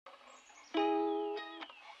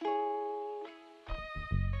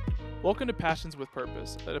Welcome to Passions with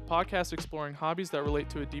Purpose, a podcast exploring hobbies that relate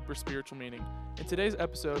to a deeper spiritual meaning. In today's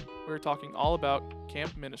episode, we're talking all about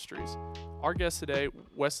Camp Ministries. Our guest today,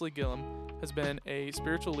 Wesley Gilliam, has been a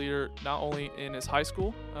spiritual leader not only in his high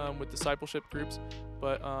school with discipleship groups,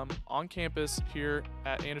 but on campus here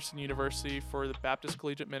at Anderson University for the Baptist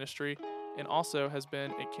Collegiate Ministry, and also has been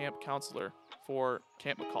a camp counselor for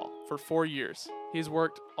Camp McCall for 4 years. He's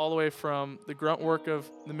worked all the way from the grunt work of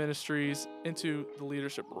the ministries into the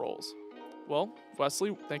leadership roles. Well,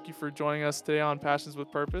 Wesley, thank you for joining us today on Passions with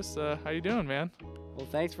Purpose. How you doing, man? Well,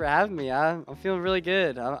 thanks for having me. I'm feeling really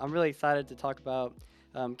good. I'm really excited to talk about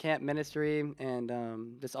camp ministry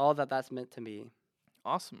and just all that's meant to me.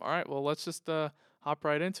 Awesome. All right. Well, let's just hop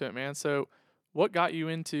right into it, man. So what got you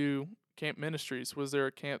into Camp Ministries? Was there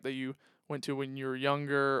a camp that you went to when you were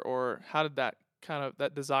younger, or how did that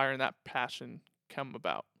desire and that passion come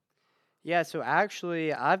about? Yeah, so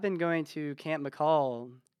actually, I've been going to Camp McCall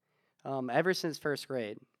ever since first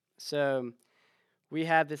grade. So we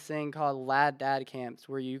have this thing called Lad Dad camps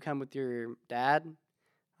where you come with your dad,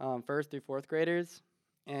 first through fourth graders,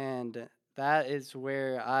 and that is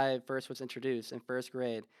where I first was introduced in first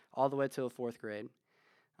grade, all the way till fourth grade.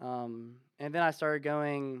 And then I started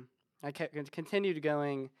going, continued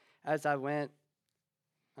going as I went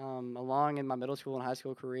along in my middle school and high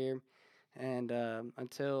school career, and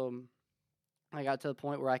until I got to the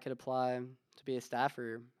point where I could apply to be a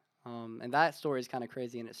staffer. And that story is kind of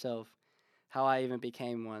crazy in itself, how I even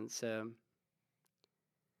became one. So,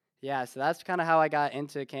 yeah, so that's kind of how I got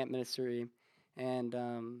into camp ministry. And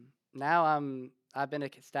now I've been a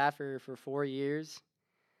staffer for 4 years,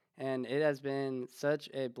 and it has been such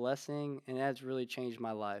a blessing, and it has really changed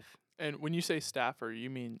my life. And when you say staffer, you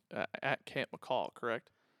mean at Camp McCall, correct?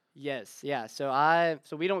 Yes, yeah. So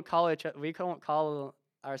we don't call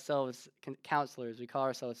ourselves counselors. We call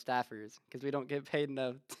ourselves staffers because we don't get paid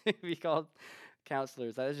enough to be called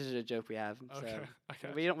counselors. That's just a joke we have. Okay. So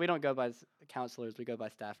we don't go by counselors. We go by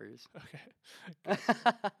staffers. Okay.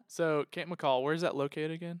 So Camp McCall, where's that located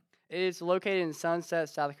again? It's located in Sunset,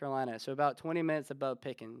 South Carolina. So about 20 minutes above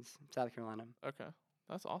Pickens, South Carolina. Okay.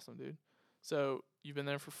 That's awesome, dude. So you've been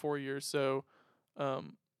there for 4 years. So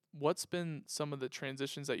what's been some of the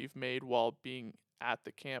transitions that you've made while being at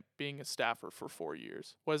the camp, being a staffer for 4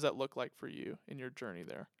 years? What does that look like for you in your journey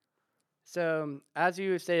there? So as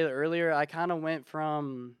you stated earlier, I kind of went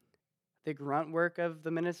from the grunt work of the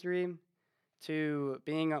ministry to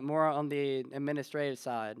being more on the administrative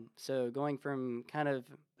side. So going from kind of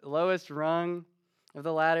the lowest rung of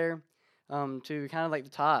the ladder to kind of like the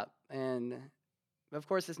top. And of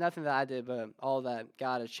course, it's nothing that I did, but all that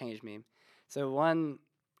God has changed me. So one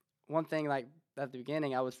thing, like at the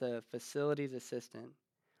beginning, I was the facilities assistant.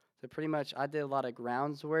 So pretty much I did a lot of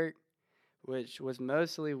grounds work, which was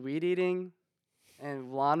mostly weed eating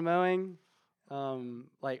and lawn mowing,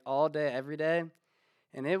 like all day, every day.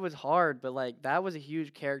 And it was hard, but like that was a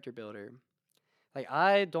huge character builder. Like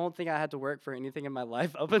I don't think I had to work for anything in my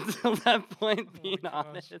life up until that point, being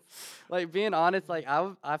honest. Like being honest, like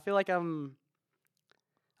I feel like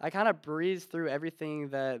I kind of breezed through everything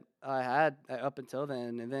that I had up until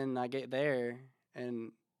then, and then I get there,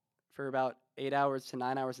 and for about 8 hours to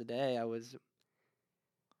 9 hours a day, I was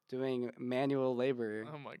doing manual labor.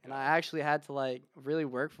 Oh my god! And I actually had to like really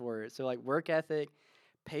work for it. So like work ethic,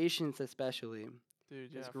 patience especially. Dude,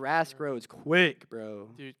 yeah. This grass grows quick, bro.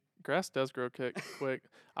 Dude, grass does grow quick.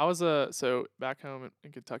 I was so back home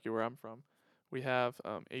in Kentucky where I'm from, we have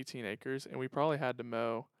 18 acres, and we probably had to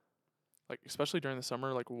mow, like especially during the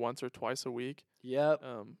summer, like once or twice a week. Yep.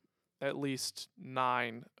 At least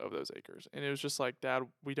 9 of those acres, and it was just like, Dad,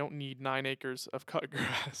 we don't need 9 acres of cut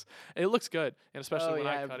grass. It looks good, and especially when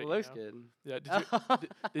I cut it. It looks good. Yeah.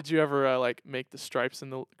 Did you ever like make the stripes in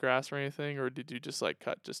the grass or anything, or did you just like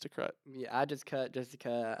cut just to cut? Yeah, I just cut just to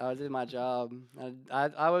cut. I was in my job.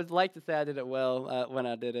 I would like to say I did it well when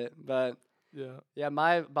I did it, but yeah,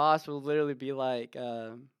 my boss would literally be like,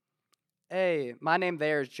 "Hey, my name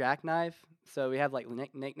there is Jackknife," so we have like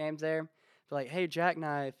nicknames there. Like, hey,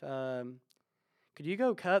 Jackknife, could you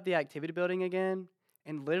go cut the activity building again?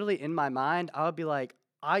 And literally in my mind, I would be like,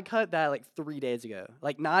 I cut that like 3 days ago.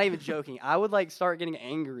 Like, not even joking. I would like start getting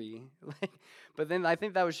angry. But then I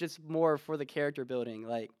think that was just more for the character building.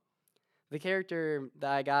 Like, the character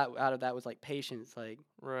that I got out of that was like patience. Like,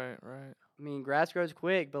 right. I mean, grass grows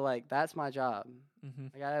quick, but like that's my job.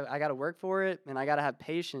 Mm-hmm. I gotta work for it, and I gotta have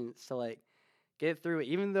patience to like get through it,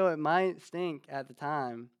 even though it might stink at the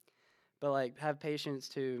time. But, like, have patience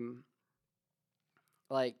to,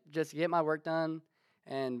 like, just get my work done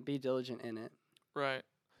and be diligent in it. Right.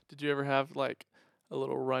 Did you ever have, like, a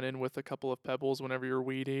little run-in with a couple of pebbles whenever you're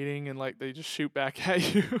weed eating and, like, they just shoot back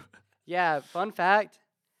at you? Yeah, fun fact,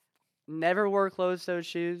 never wore closed-toed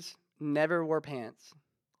shoes, never wore pants.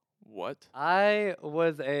 What? I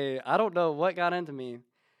don't know what got into me,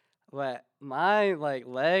 but my like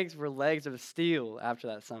legs were legs of steel after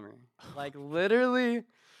that summer. Like literally,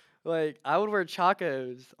 like I would wear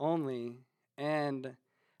chacos only, and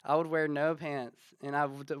I would wear no pants, and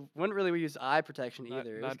wouldn't really use eye protection Not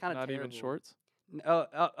either. It was not kind of not even terrible. shorts?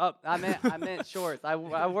 I meant shorts. I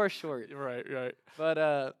wore shorts. Right, right.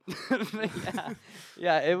 But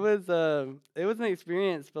yeah, it was an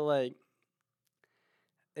experience, but like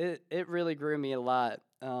it really grew me a lot.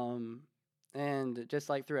 And just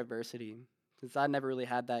like through adversity, since I never really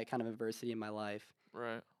had that kind of adversity in my life,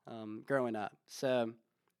 Right. growing up. So,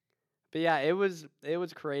 but yeah, it was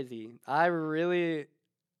crazy. I really,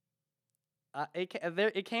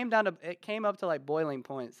 it came up to like boiling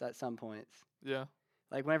points at some points. Yeah.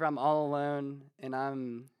 Like whenever I'm all alone and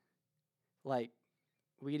I'm like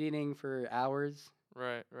weed eating for hours.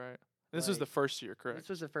 Right, right. This was the Like first year, correct? this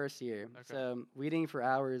was the first year. Okay. So weeding for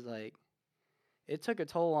hours, like it took a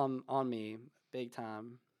toll on me big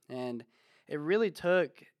time. And it really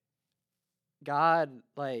took God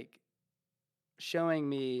like showing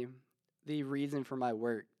me the reason for my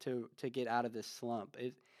work to get out of this slump.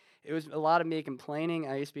 It was a lot of me complaining.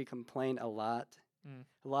 I used to be complain a lot. Mm.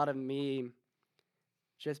 A lot of me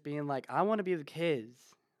just being like, I want to be with kids.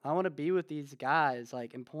 I want to be with these guys,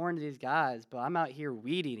 like and pouring to these guys, but I'm out here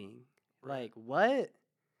weed eating. Right. Like what?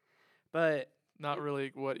 But Not it-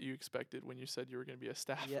 really what you expected when you said you were going to be a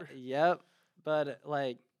staffer. yep. But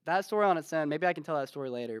like that story on its own, maybe I can tell that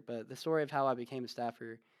story later. But the story of how I became a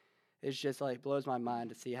staffer is just like blows my mind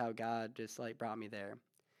to see how God just like brought me there.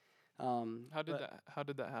 How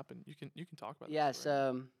did that happen? You can talk about that Yeah, story.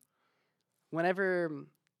 so whenever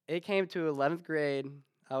it came to 11th grade,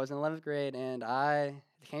 I was in 11th grade, and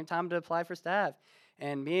it came time to apply for staff.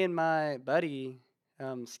 And me and my buddy,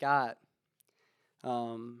 Scott,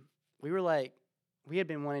 we were like, we had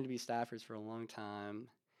been wanting to be staffers for a long time,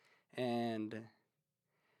 and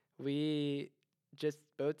we just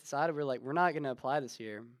both decided we're not going to apply this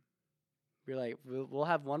year. We're like, we'll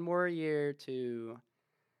have one more year to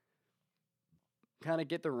kind of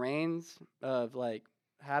get the reins of like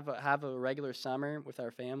have a regular summer with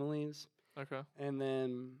our families, Okay. and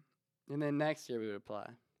then next year we would apply.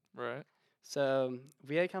 Right. So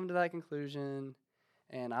we had come to that conclusion,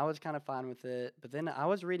 and I was kind of fine with it. But then I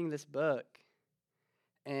was reading this book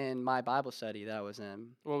in my Bible study that I was in.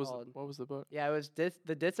 What called- was the book? Yeah, it was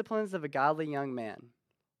The Disciplines of a Godly Young Man.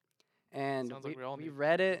 And Sounds like we all we need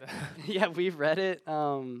read it. that. Yeah, we've read it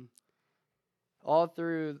all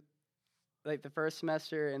through like the first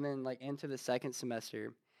semester and then like into the second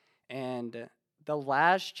semester. And the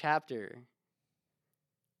last chapter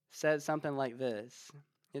said something like this.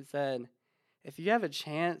 It said, if you have if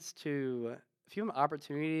you have an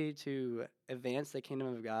opportunity to advance the kingdom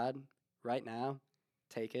of God right now,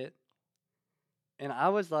 take it. And I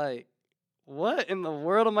was like, what in the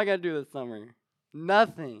world am I going to do this summer?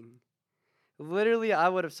 Nothing. Literally,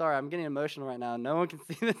 I'm getting emotional right now. No one can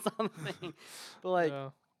see this on the thing. But like, Yeah.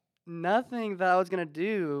 nothing that I was going to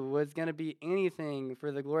do was going to be anything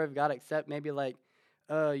for the glory of God except maybe like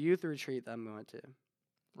a youth retreat that I'm going to.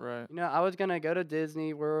 Right. You know, I was going to go to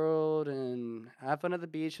Disney World and have fun at the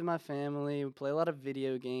beach with my family, play a lot of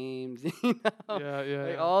video games, you know, Yeah, yeah,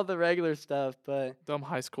 like yeah. all the regular stuff. But Dumb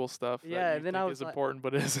high school stuff Yeah, that you and then think I was is like- important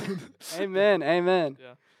but isn't. amen, amen.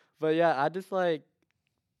 Yeah. But yeah, I just like,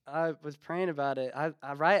 I was praying about it. I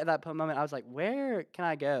right at that moment, I was like, where can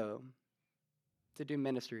I go to do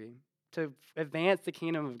ministry, to advance the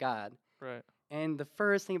kingdom of God? Right. And the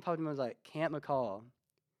first thing that popped in was like Camp McCall.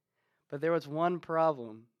 But there was one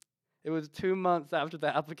problem. It was 2 months after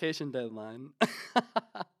the application deadline.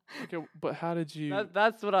 Okay, but how did you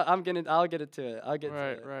That's what I'm getting. I'll get it to it. I'll get to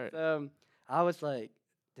Right, it. right. So I was like,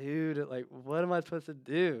 dude, like, what am I supposed to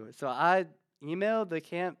do? So I emailed the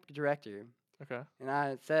camp director Okay. and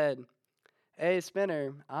I said, hey,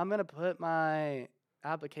 Spinner, I'm going to put my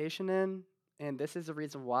application in, and this is the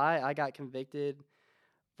reason why I got convicted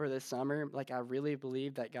for this summer. Like, I really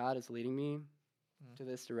believe that God is leading me to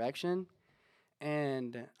this direction,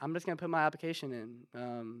 and I'm just going to put my application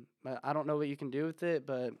in. But I don't know what you can do with it,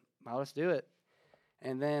 but I'll just do it.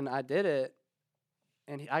 And then I did it,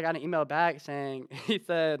 and I got an email back saying, he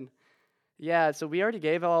said, yeah, so we already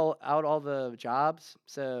gave out all the jobs,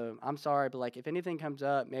 so I'm sorry, but like if anything comes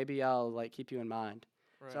up, maybe I'll like keep you in mind.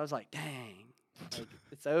 Right. So I was like, dang, like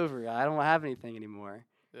it's over. I don't have anything anymore.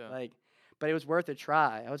 Yeah. Like, but it was worth a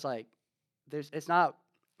try. I was like, it's not.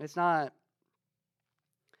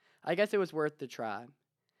 I guess it was worth the try,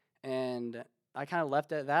 and I kind of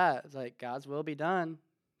left it at that. It's like God's will be done.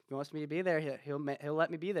 he wants me to be there, he'll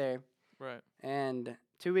let me be there. Right. And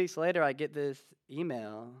 2 weeks later, I get this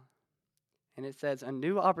email, and it says a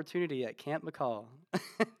new opportunity at Camp McCall.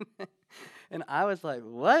 And I was like,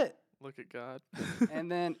 what? Look at God.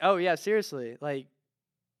 And then, oh yeah, seriously, like,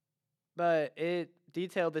 but it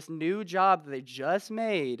detailed this new job that they just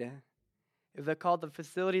made. They're called the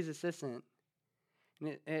facilities assistant.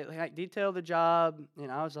 And it like detailed the job,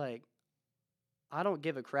 and I was like, I don't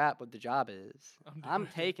give a crap what the job is. I'm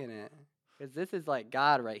taking it, because this is like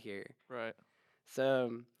God right here. Right.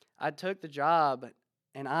 So I took the job,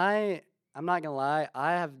 and I'm not gonna lie,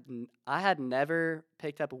 I had never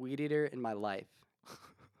picked up a weed eater in my life.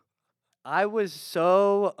 I was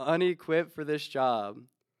so unequipped for this job,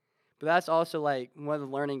 but that's also like one of the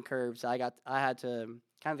learning curves I had to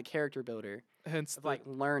kind of the character builder Hence of like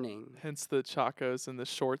learning. Hence the chacos and the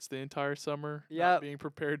shorts the entire summer. Yep. Not being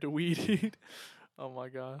prepared to weed eat. Oh my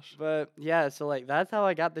gosh. But yeah, so like that's how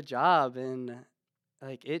I got the job, and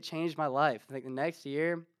like it changed my life. Like the next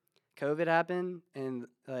year, COVID happened, and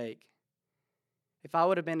like if I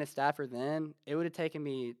would have been a staffer then, it would have taken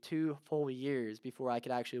me 2 full years before I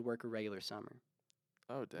could actually work a regular summer.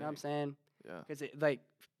 Oh dang. You know what I'm saying? Yeah. Because like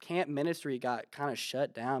camp ministry got kind of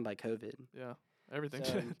shut down by COVID. Yeah.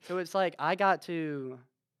 Everything. So it's like I got to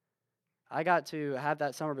have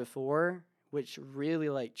that summer before, which really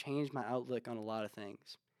like changed my outlook on a lot of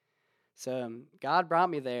things. So God brought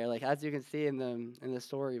me there, like as you can see in the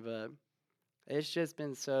story, but it's just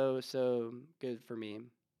been so good for me.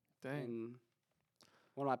 Dang. And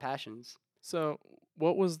one of my passions. So,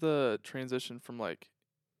 what was the transition from like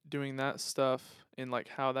doing that stuff and like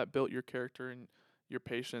how that built your character and your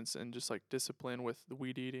patience and just like discipline with the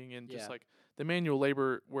weed eating and just Yeah. like the manual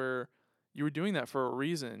labor where you were doing that for a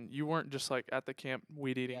reason. You weren't just like at the camp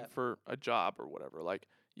weed eating Yeah. for a job or whatever. Like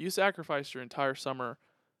you sacrificed your entire summer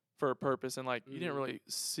for a purpose, and like you didn't really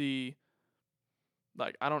see,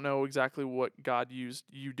 like, I don't know exactly what God used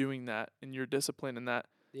you doing that and your discipline in that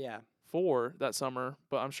Yeah. for that summer,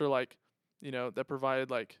 but I'm sure like, that provided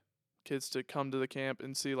like kids to come to the camp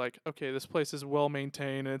and see like, okay, this place is well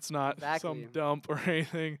maintained and it's not Exactly. some dump or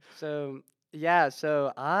anything. So yeah,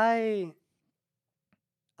 so I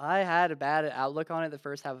had a bad outlook on it the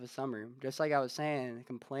first half of the summer. Just like I was saying,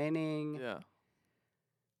 complaining, Yeah.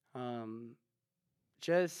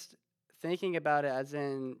 just thinking about it as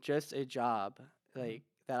in just a job like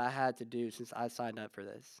that I had to do since I signed up for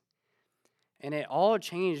this. And it all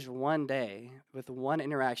changed one day with one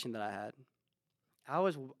interaction that I had. I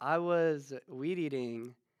was weed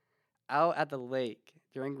eating out at the lake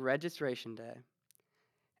during registration day.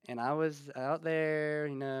 And I was out there,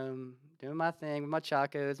 doing my thing with my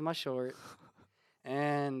chacos, my short.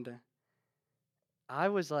 And I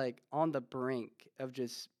was like on the brink of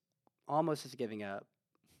just almost just giving up.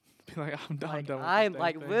 Be like, I'm done. Like I'm done with I this dang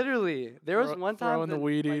like thing. literally there was one time Throwing the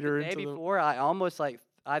weed like, eater the day into the. before I almost like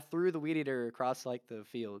I threw the weed eater across like the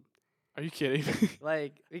field. Are you kidding?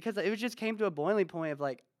 Like because it just came to a boiling point of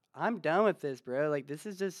like I'm done with this, bro. Like this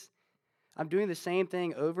is just I'm doing the same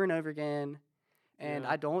thing over and over again, and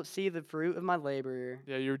Yeah. I don't see the fruit of my labor.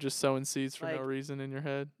 Yeah, you were just sowing seeds for no Like, reason in your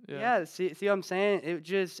head. Yeah. Yeah, see what I'm saying?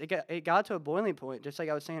 It got to a boiling point, just like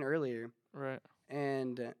I was saying earlier. Right.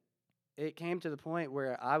 And it came to the point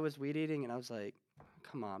where I was weed eating and I was like,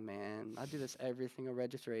 come on, man. I do this every single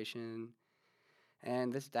registration.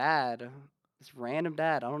 And this random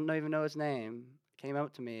dad, I don't even know his name, came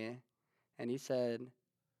up to me and he said,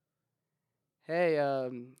 hey,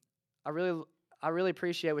 I really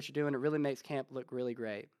appreciate what you're doing. It really makes camp look really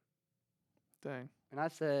great. Dang. And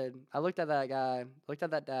I looked at that guy, looked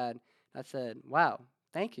at that dad, and I said, wow,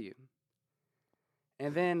 thank you.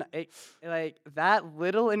 And then that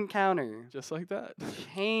little encounter Just like that.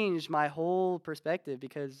 changed my whole perspective,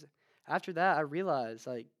 because after that I realized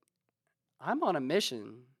like I'm on a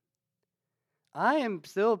mission. I am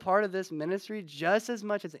still a part of this ministry just as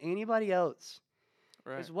much as anybody else.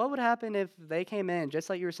 Right. Because what would happen if they came in, just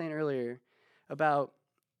like you were saying earlier, about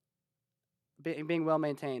being well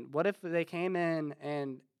maintained? What if they came in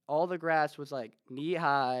and all the grass was like knee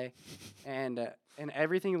high, and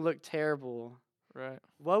everything looked terrible? Right.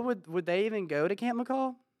 What would they even go to Camp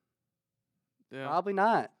McCall? Yeah. Probably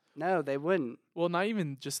not. No, they wouldn't. Well, not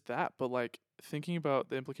even just that, but like thinking about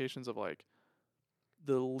the implications of like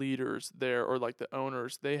the leaders there or like the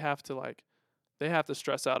owners, they have to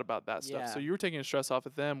stress out about that stuff. So Yeah. you were taking stress off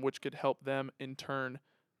of them, which could help them in turn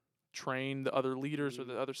train the other leaders or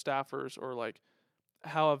the other staffers, or like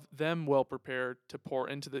how have them well prepared to pour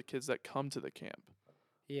into the kids that come to the camp.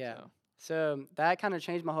 Yeah. So, So that kind of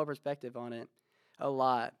changed my whole perspective on it a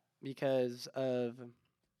lot, because of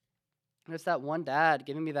Just that one dad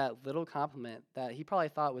giving me that little compliment that he probably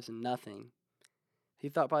thought was nothing. He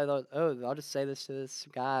thought, oh, I'll just say this to this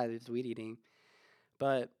guy who's weed eating.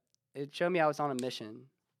 But it showed me I was on a mission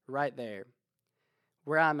right there,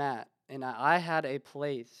 where I'm at. And I had a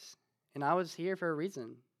place, and I was here for a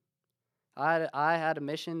reason. I had a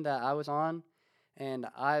mission that I was on, and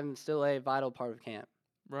I'm still a vital part of camp.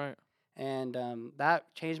 Right. And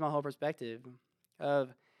that changed my whole perspective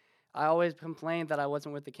of I always complained that I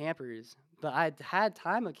wasn't with the campers, but I had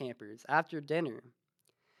time with campers after dinner.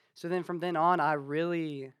 So then from then on, I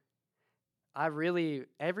really,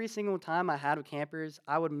 every single time I had with campers,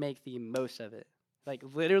 I would make the most of it. Like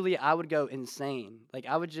literally, I would go insane. Like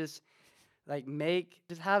I would just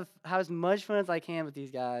have as much fun as I can with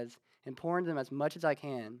these guys and pour into them as much as I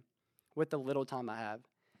can with the little time I have.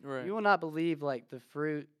 Right. You will not believe like the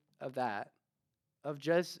fruit of that, of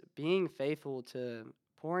just being faithful to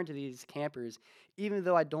pour into these campers, even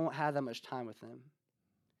though I don't have that much time with them.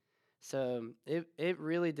 So it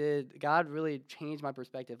really did. God really changed my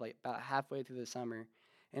perspective like about halfway through the summer,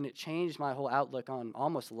 and it changed my whole outlook on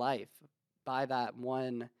almost life by that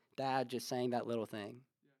one dad just saying that little thing.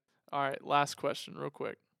 All right, last question, real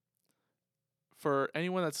quick. For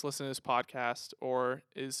anyone that's listening to this podcast or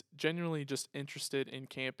is genuinely just interested in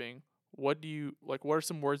camping, what are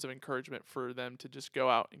some words of encouragement for them to just go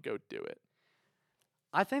out and go do it?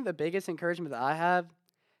 I think the biggest encouragement that I have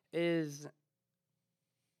is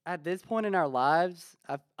at this point in our lives,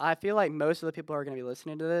 I feel like most of the people who are going to be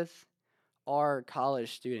listening to this are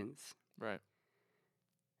college students. Right.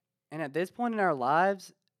 And at this point in our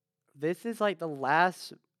lives, this is like the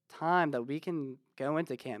last time that we can go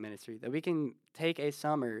into camp ministry, that we can take a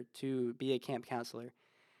summer to be a camp counselor.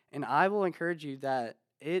 And I will encourage you that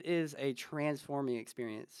it is a transforming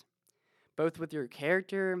experience, both with your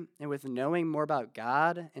character and with knowing more about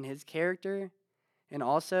God and His character, and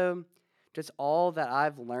also just all that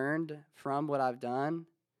I've learned from what I've done.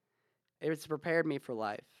 It's prepared me for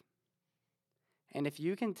life. And if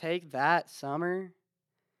you can take that summer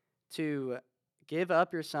to give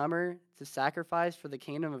up your summer to sacrifice for the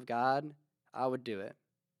kingdom of God, I would do it.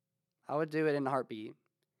 I would do it in a heartbeat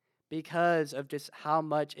because of just how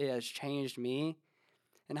much it has changed me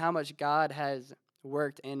and how much God has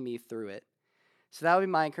worked in me through it. So that would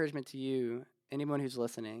be my encouragement to you, anyone who's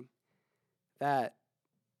listening, that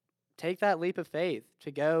take that leap of faith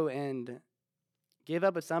to go and give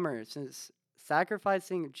up a summer, since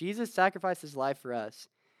Jesus sacrificed His life for us.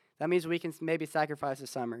 That means we can maybe sacrifice a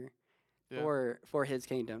summer for His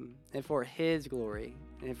kingdom and for His glory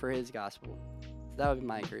and for His gospel. So that would be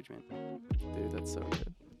my encouragement. Dude, that's so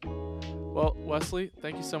good. Well, Wesley,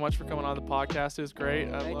 thank you so much for coming on the podcast. It was great.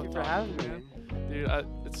 Thank you for having me. Dude,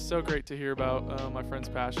 it's so great to hear about my friend's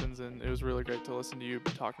passions, and it was really great to listen to you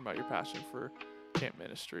talking about your passion for Camp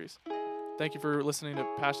Ministries. Thank you for listening to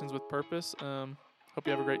Passions with Purpose. Hope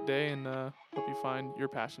you have a great day, and hope you find your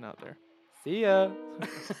passion out there. See ya.